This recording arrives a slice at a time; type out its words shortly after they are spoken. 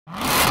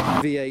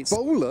V8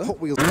 Bowler Hot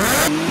Wheels.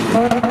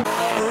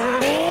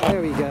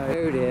 There we go.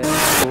 Oh dear.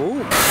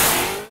 Oh.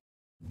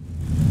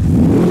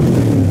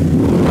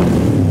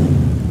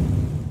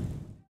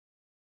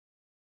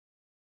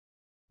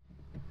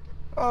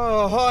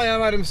 Oh, hi,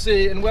 I'm Adam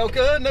C, and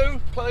welcome. No,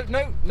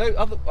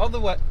 other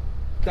way.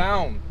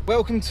 Down.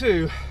 Welcome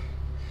to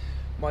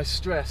my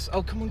stress.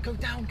 Oh, come on, go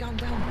down.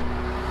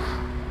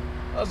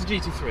 That's a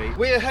GT3.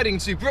 We're heading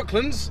to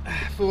Brooklands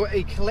for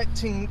a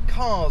collecting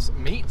cars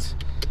meet,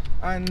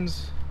 and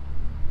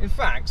in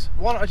fact,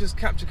 why don't I just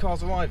capture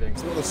cars arriving?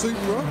 We've got a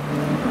Supra.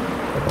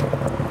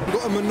 We've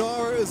got a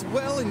Monaro as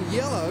well in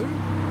yellow.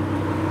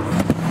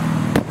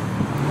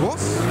 What?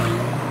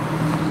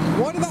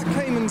 Why did that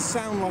Cayman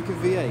sound like a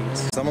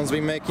V8? Someone's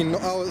been making...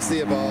 Oh, it's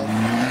the bar.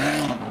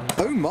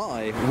 Oh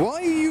my,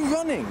 why are you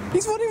running?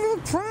 He's running with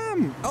a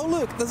pram! Oh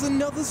look, there's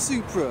another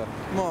Supra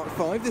Mark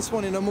V, this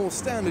one in a more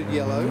standard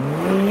yellow.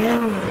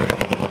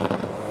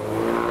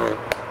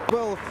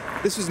 Well,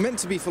 this was meant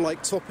to be for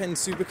like top-end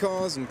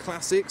supercars and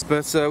classics,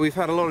 but we've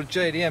had a lot of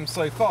JDM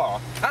so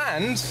far.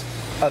 And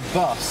a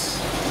bus.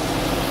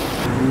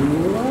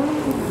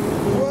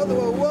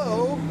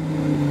 Whoa.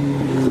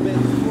 It's a bit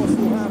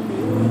fossil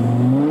happy.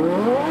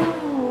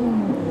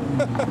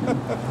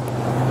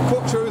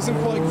 Quattro isn't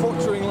quite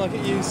quattroing like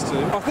it used to.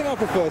 I think I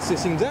prefer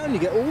sitting down. You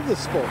get all the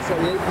spots, like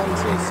the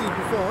 812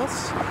 super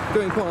fast,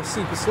 going past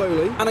super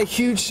slowly. And a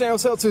huge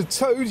shout out to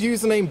Toad,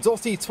 username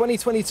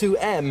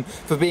Dotty2022M,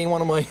 for being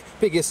one of my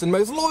biggest and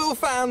most loyal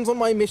fans on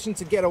my mission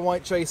to get a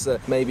white chaser.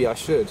 Maybe I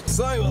should.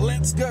 So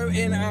let's go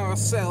in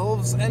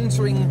ourselves,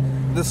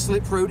 entering the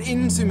slip road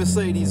into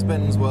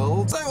Mercedes-Benz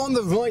World. So on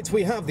the right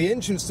we have the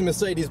entrance to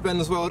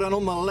Mercedes-Benz World, and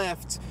on the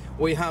left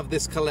we have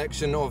this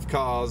collection of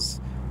cars.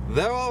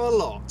 There are a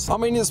lot. I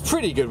mean, it's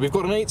pretty good. We've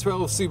got an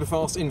 812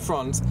 Superfast in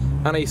front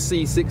and a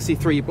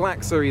C63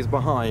 Black Series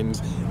behind,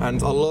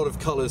 and a lot of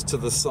colours to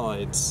the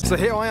sides. So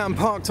here I am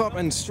parked up,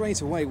 and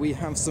straight away we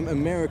have some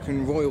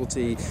American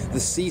royalty, the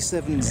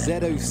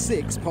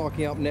C7Z06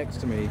 parking up next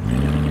to me.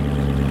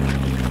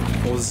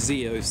 Or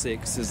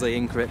Z06 as they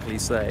incorrectly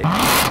say.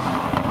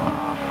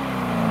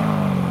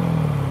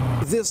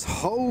 This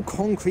whole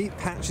concrete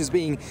patch is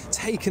being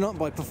taken up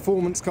by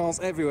performance cars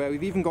everywhere.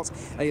 We've even got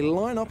a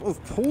lineup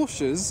of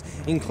Porsches,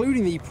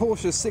 including the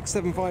Porsche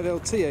 675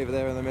 LT over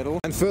there in the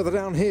middle. And further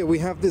down here we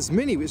have this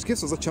Mini, which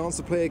gives us a chance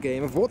to play a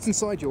game of what's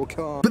inside your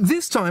car. But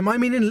this time I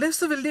mean in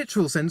less of a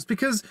literal sense,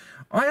 because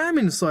I am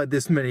inside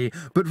this Mini,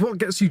 but what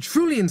gets you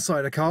truly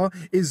inside a car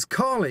is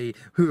Carly,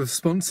 who have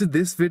sponsored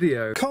this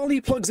video. Carly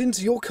plugs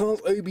into your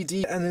car's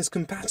OBD and is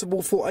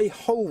compatible for a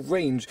whole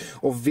range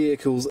of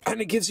vehicles,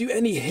 and it gives you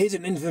any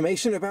hidden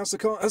information about the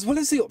car, as well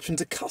as the option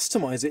to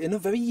customize it in a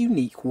very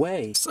unique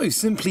way. So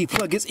simply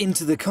plug it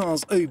into the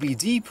car's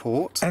OBD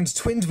port, and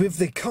twinned with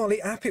the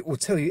Carly app, it will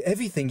tell you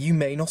everything you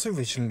may not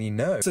originally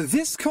know. So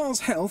this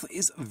car's health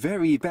is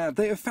very bad.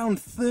 They have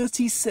found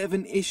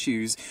 37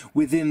 issues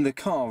within the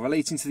car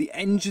relating to the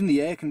engine,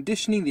 the air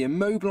conditioning, the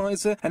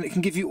immobilizer, and it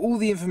can give you all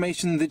the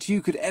information that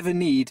you could ever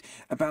need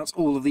about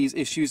all of these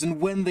issues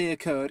and when they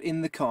occurred in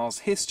the car's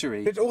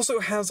history. It also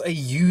has a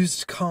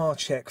used car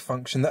check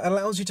function that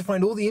allows you to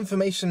find all the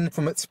information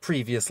from its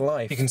previous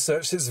life. You can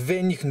search its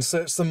VIN, you can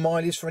search the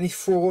mileage for any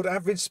fraud,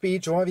 average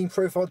speed, driving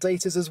profile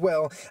data as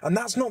well, and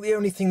that's not the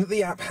only thing that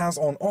the app has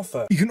on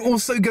offer. You can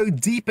also go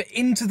deeper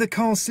into the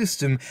car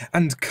system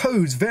and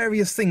code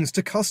various things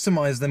to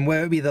customize them,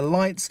 whether it be the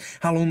lights,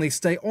 how long they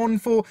stay on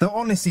for. There are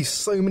honestly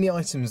so many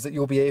items that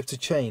you'll be able to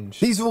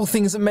change. These are all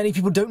things that many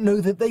people don't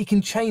know that they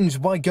can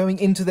change by going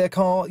into their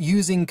car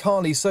using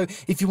Carly, so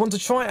if you want to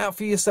try it out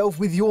for yourself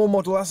with your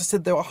model, as I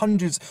said, there are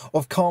hundreds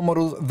of car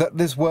models that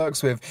this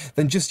works with,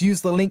 then just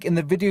use the link in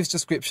the video's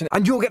description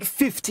and you'll get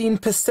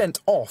 15%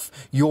 off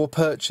your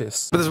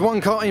purchase. But there's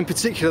one car in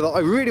particular that I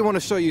really want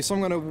to show you, so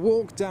I'm going to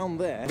walk down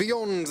there.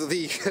 Beyond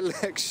the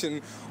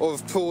collection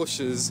of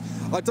Porsches,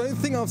 I don't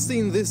think I've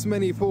seen this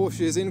many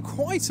Porsches in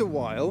quite a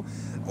while.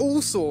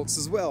 All sorts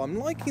as well. I'm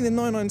liking the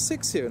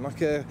 996 here,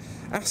 like a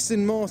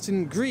Aston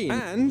Martin green,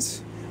 and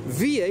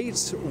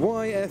V8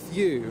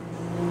 YFU.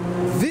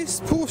 This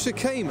Porsche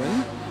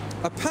Cayman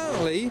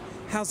apparently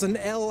has an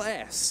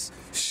LS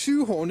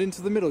shoehorned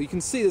into the middle. You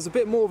can see there's a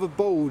bit more of a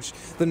bulge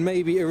than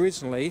maybe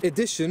originally.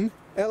 Edition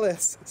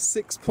LS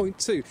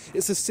 6.2.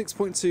 It's a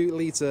 6.2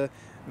 litre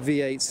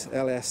V8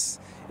 LS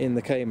in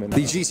the Cayman.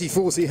 The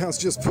GT40 has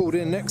just pulled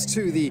in next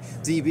to the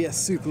DBS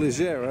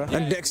Superleggera,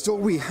 and next door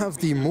we have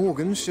the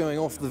Morgan showing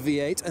off the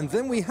V8, and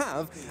then we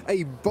have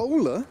a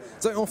Bowler.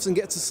 Don't often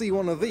get to see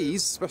one of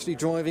these, especially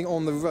driving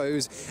on the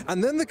road.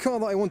 And then the car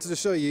that I wanted to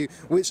show you,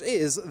 which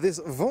is this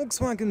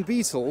Volkswagen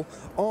Beetle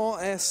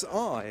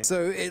RSI.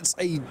 So it's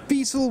a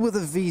Beetle with a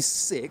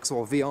V6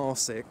 or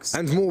VR6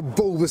 and more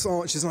bulbous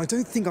arches, and I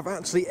don't think I've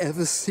actually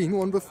ever seen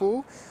one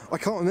before. I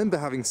can't remember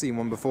having seen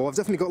one before. I've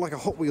definitely got like a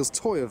Hot Wheels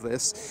toy of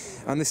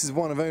this, and this is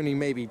one of only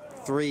maybe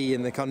 3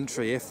 in the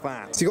country, if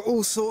that. So you've got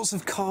all sorts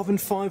of carbon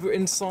fibre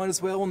inside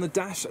as well on the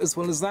dash. As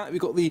well as that,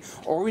 we've got the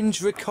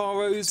orange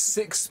Recaro's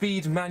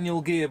 6-speed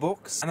manual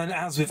gearbox. And then,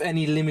 as with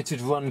any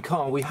limited run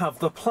car, we have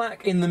the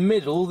plaque in the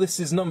middle. This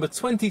is number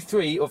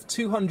 23 of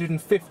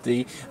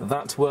 250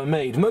 that were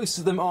made. Most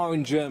of them are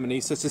in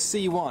Germany, so to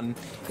see one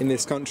in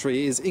this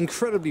country is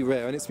incredibly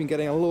rare, and it's been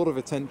getting a lot of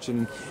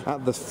attention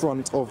at the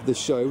front of the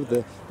show.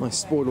 The nice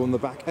spoiler on the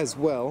back as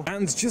well.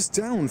 And just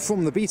down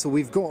from the Beetle,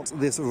 we've got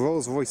this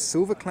Rolls-Royce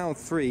Silver Cloud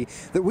 3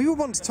 that we were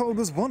once told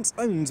was once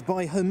owned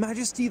by Her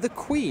Majesty the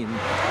Queen.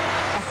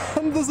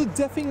 And there's a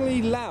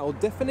deafeningly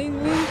loud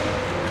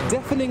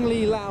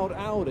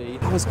Audi.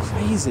 That was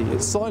crazy.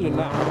 It's silent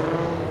now.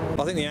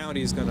 I think the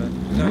Audi is gonna...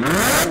 No.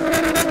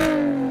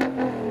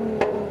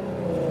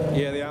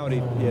 Yeah, the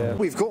Audi, yeah.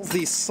 We've got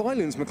the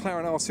silent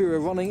McLaren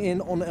Artura running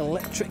in on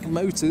electric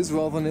motors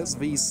rather than its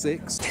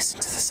V6. Listen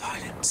to the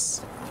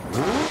silence.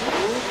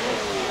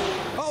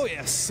 Oh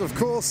yes, of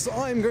course,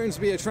 I'm going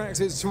to be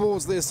attracted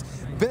towards this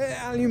bare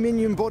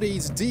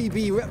aluminium-bodied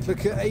DB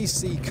replica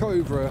AC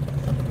Cobra.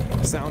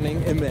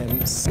 Sounding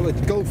immense. A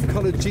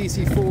golf-coloured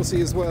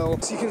GT40 as well.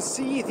 So you can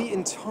see the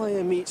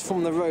entire meet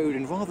from the road,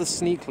 and rather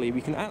sneakily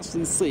we can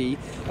actually see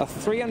a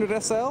 300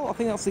 SL. I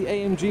think that's the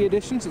AMG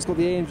edition, so it's got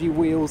the AMG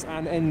wheels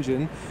and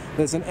engine.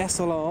 There's an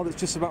SLR that's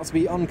just about to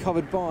be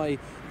uncovered by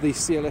the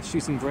CLS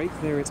shooting brake.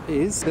 There it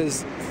is.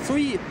 There's 4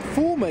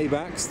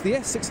 Maybachs, the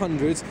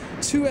S600,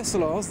 2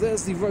 SLRs.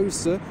 There's the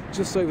Roadster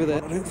just over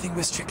there. I don't think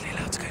we're strictly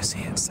allowed to go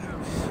see it, so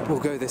we'll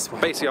go this way.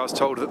 Basically, I was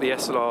told that the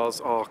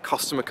SLRs are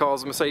customer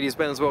cars of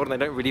Mercedes-Benz World, and they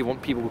don't really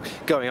want people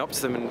going up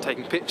to them and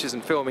taking pictures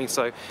and filming,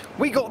 so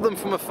we got them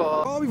from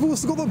afar. Oh, we've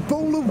also got the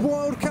Bowler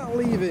Wildcat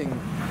leaving.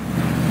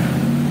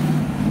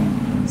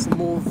 Some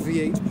more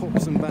V8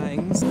 pops and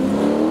bangs.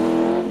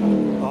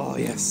 Oh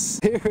yes,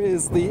 here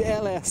is the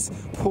LS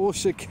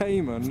Porsche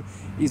Cayman.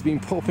 He's been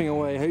popping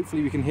away.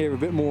 Hopefully we can hear a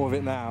bit more of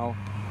it now.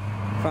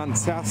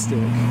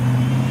 Fantastic.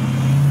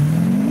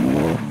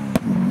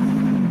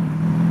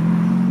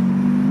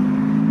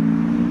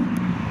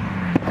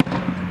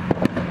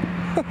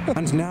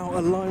 And now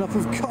a lineup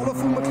of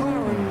colourful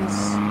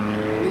McLarens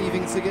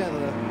leaving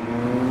together.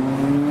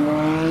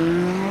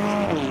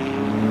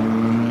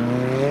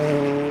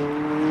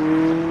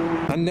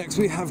 And next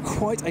we have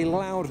quite a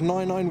loud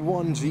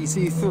 991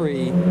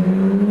 GT3.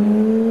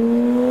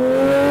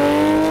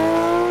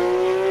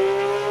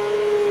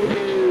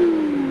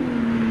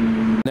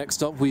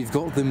 Next up we've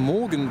got the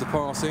Morgan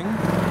departing.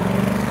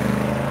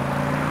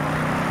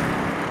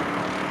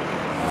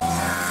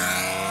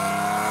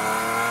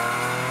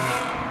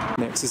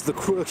 Next is the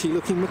quirky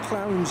looking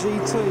McLaren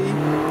GT.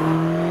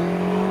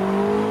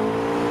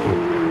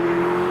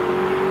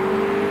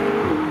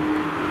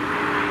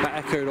 That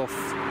echoed off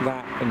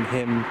that and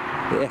him,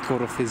 it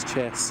echoed off his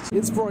chest.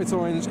 It's bright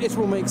orange, it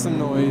will make some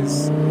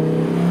noise.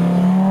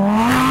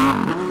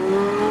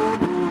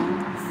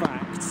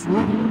 Fact.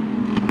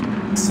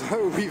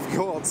 So we've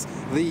got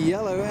the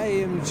yellow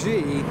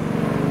AMG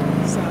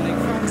sounding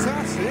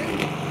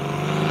fantastic.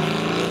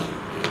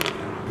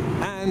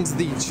 And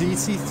the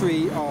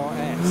GT3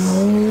 RS.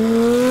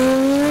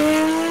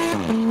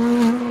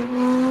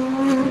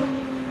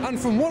 And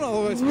from one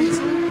RS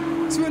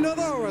Beetle to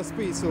another RS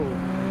Beetle,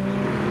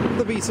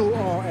 the Beetle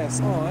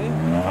RSI.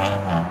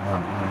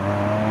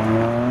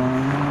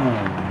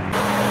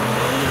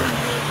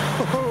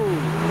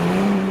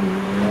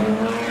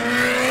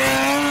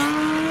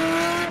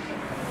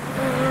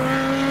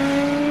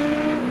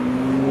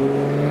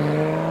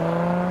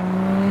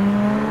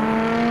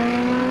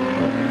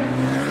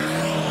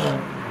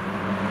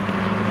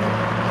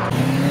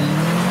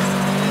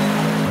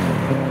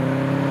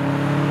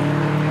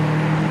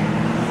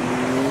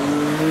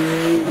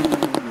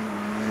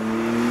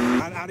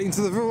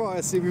 To the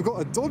variety, we've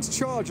got a Dodge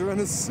Charger and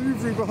a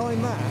Subaru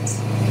behind that.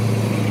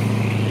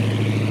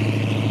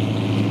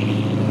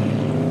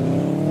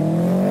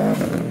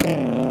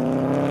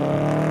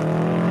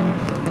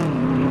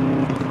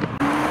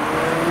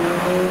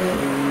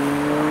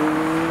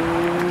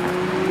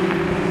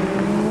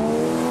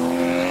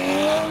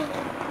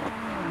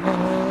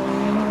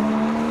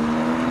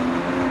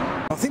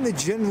 I think the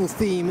general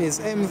theme is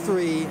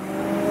M3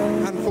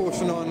 and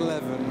Porsche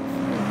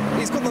 911.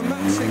 He's got the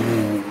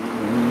matching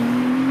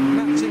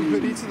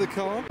hoodie to the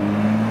car.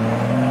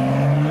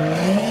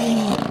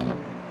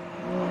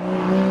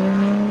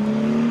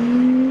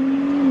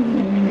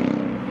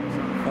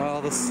 Ah,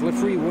 the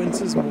slippery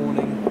winter's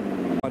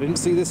morning. I didn't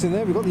see this in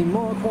there. We've got the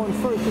Mark 1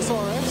 Focus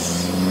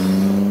RS.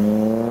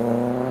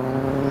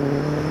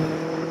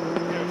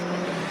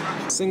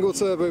 Single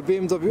turbo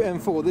BMW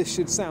M4. This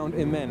should sound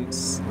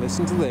immense.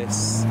 Listen to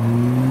this.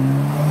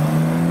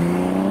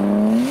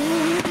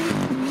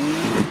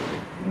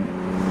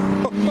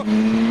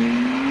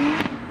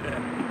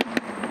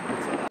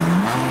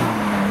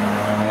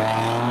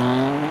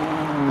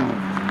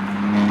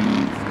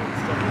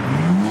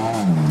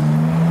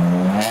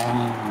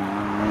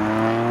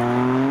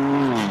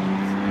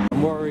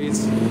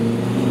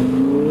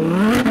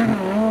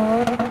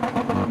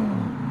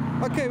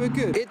 Okay, we're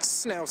good.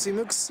 It's now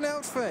Shouty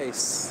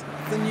McSnoutface,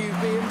 the new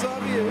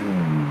BMW,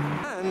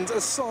 and a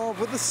Saab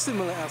with a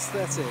similar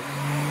aesthetic.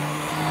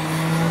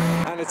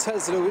 And a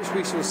Tesla which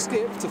we shall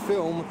skip to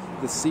film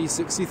the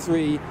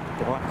C63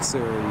 Black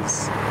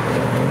Series.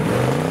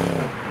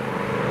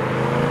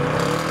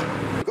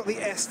 We've got the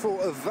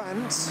S4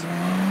 Avant.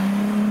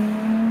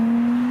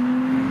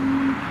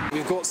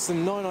 We've got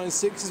some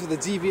 996s with a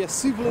DBS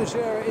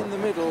Superleggera in the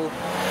middle,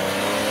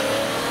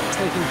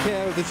 taking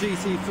care of the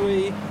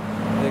GT3.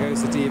 There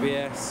goes the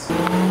DBS.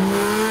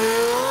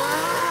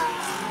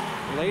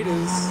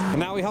 Laters. And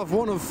now we have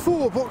one of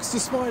 4 Boxster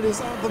Spiders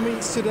at the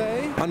meets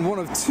today, and one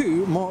of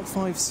 2 Mark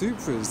V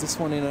Supras. This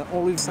one in an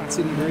olive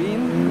satin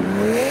green.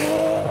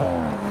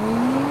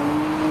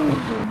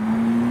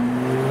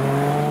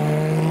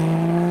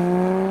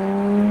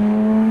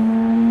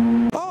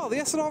 Oh, the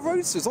S&R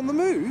Roadster's on the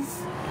move.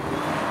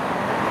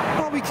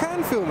 Oh, we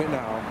can film it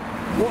now.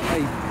 What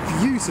a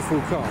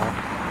beautiful car.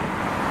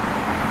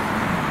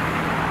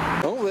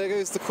 Oh, there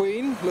goes the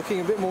Queen,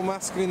 looking a bit more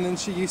masculine than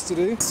she used to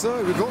do.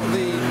 So we've got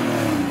the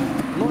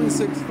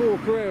 964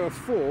 Carrera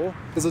 4.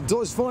 There's a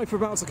Dodge Viper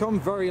about to come,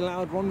 very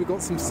loud one. We've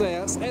got some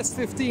Seats,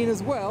 S15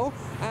 as well,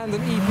 and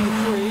an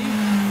EP3.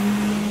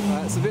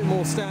 It's a bit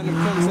more standard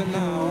content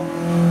now.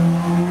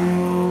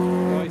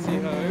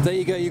 Righty-ho. There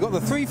you go, you've got the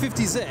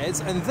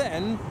 350Z, and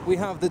then we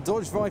have the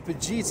Dodge Viper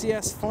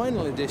GTS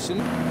Final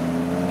Edition.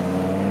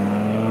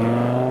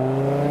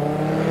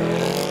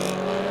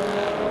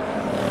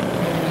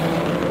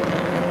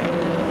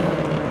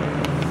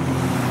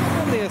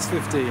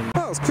 S15.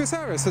 Well, Chris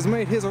Harris has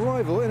made his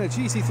arrival in a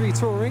GT3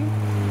 Touring.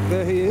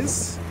 There he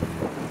is,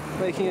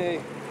 making a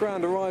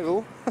grand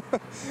arrival.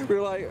 We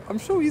were like, I'm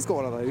sure he's got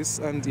one of those,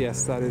 and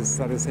yes, that is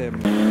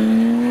him.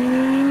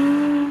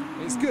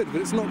 It's good, but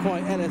it's not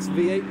quite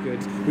LSV8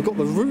 good. We've got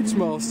the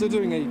Routemaster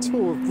doing a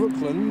tour of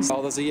Brooklyn.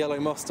 Oh, there's a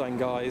yellow Mustang,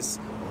 guys.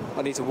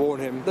 I need to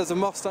warn him. There's a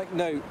Mustang.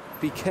 No,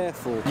 be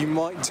careful. You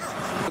might.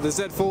 The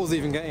Z4's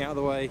even getting out of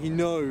the way. He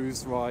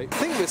knows, right? I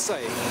think we're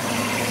safe.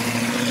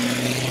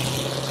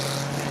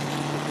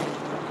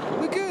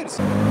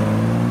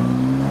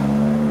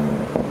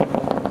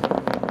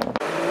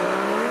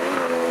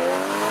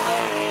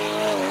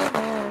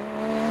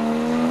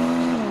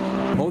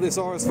 Oh, this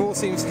RS4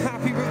 seems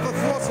happy with the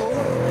throttle.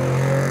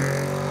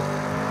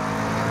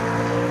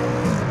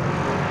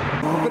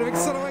 A bit of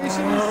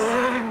acceleration.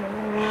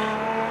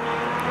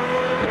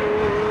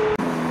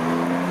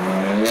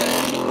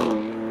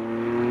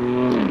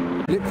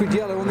 Liquid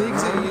yellow on the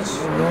Exige.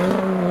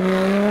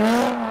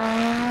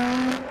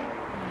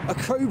 A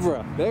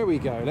Cobra, there we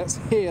go, let's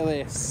hear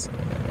this.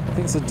 I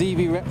think it's a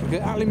DB replica,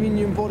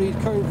 aluminium bodied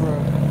Cobra.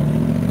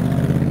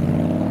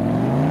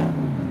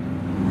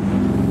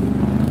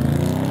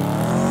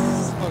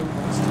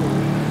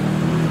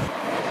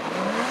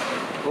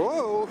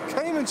 Whoa,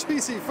 Cayman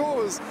GT4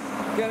 was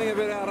getting a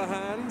bit out of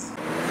hand.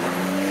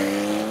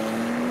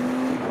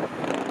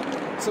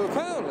 So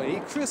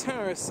apparently, Chris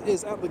Harris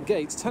is at the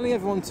gates telling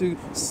everyone to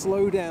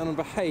slow down and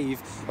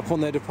behave upon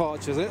their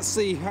departures. Let's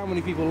see how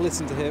many people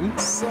listen to him.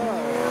 So,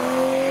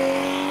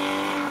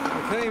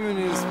 the Cayman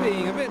is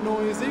being a bit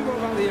noisy. What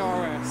about the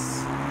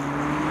RS?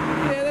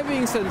 Yeah, they're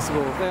being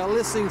sensible. They are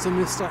listening to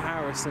Mr.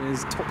 Harris and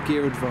his Top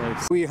Gear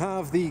advice. We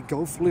have the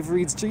Golf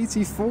Liveried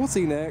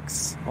GT40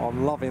 next. Oh,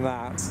 I'm loving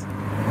that.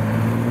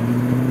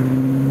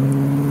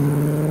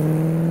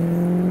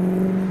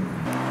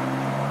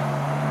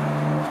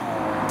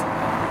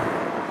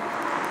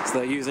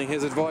 They're using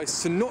his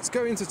advice to not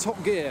go into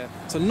top gear,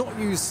 to not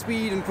use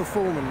speed and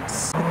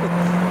performance. That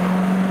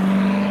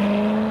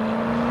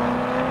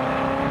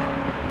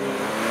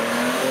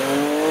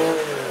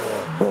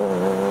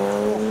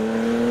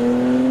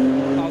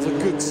was a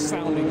good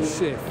sounding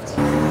shift.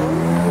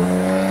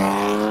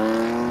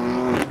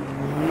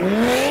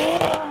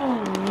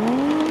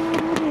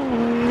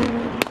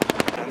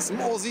 And some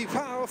Aussie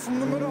power from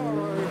the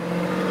Monaro.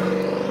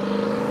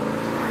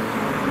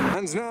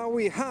 And now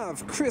we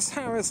have Chris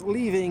Harris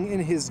leaving in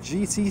his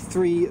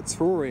GT3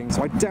 Touring.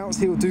 So I doubt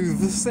he'll do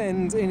the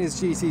send in his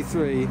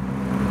GT3.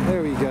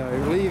 There we go,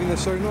 leaving the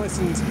show nice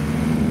and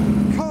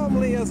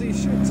calmly as he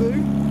should do.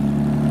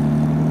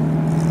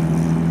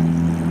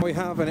 We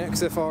have an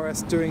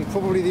XFRS doing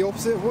probably the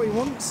opposite of what he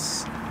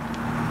wants.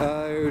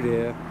 Oh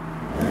dear.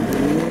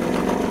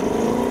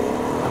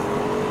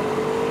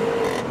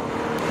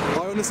 I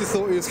honestly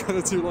thought he was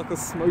going to do like a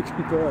smoky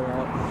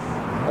burnout.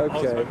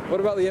 Okay, what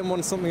about the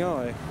M1 something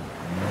I?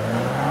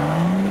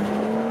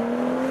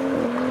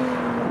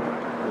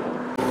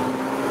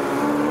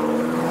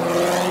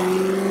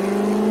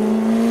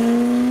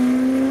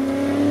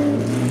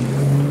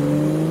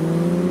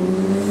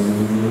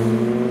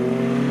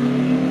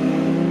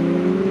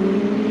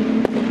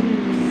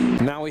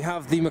 Now we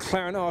have the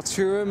McLaren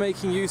Artura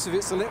making use of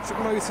its electric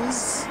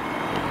motors.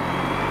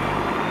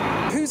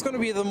 Who's going to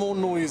be the more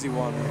noisy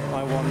one,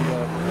 I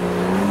wonder?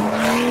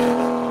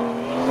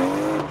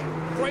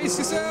 Brace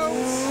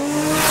yourselves!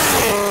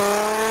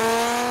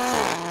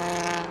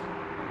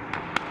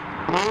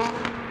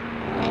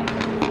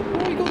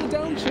 Oh, you got the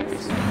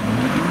downshift.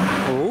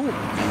 Oh!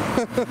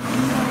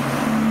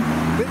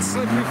 Bit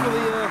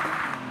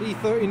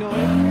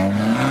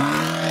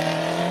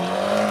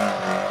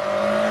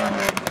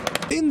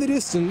E39. In the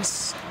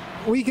distance,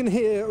 we can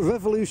hear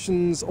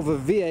revolutions of a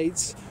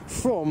V8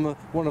 from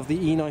one of the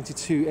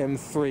E92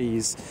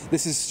 M3s.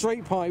 This is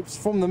straight pipes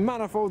from the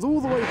manifolds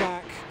all the way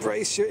back.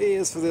 Brace your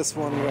ears for this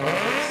one,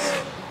 guys.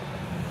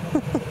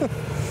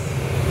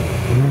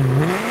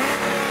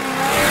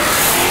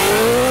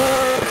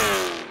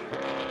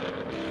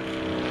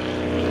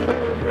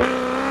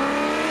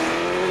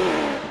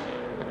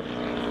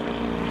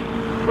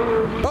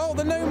 Oh,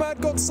 the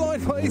Nomad got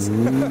sideways!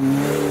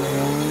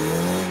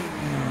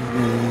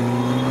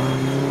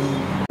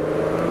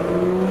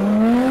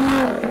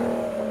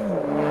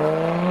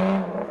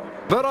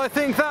 But I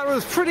think that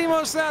was pretty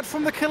much that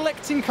from the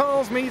collecting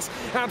cars meet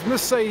at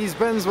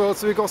Mercedes-Benz World.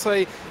 So we've got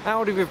a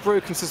Audi with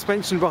broken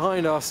suspension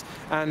behind us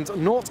and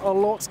not a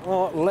lot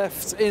are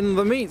left in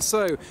the meet.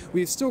 So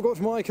we've still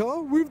got my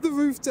car with the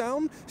roof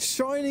down,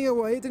 shining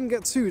away. It didn't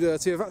get too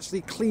dirty. I've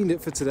actually cleaned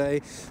it for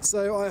today.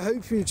 So I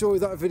hope you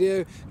enjoyed that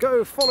video.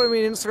 Go follow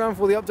me on Instagram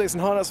for all the updates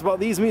and highlights about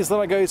these meets that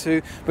I go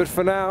to. But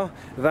for now,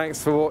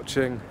 thanks for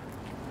watching.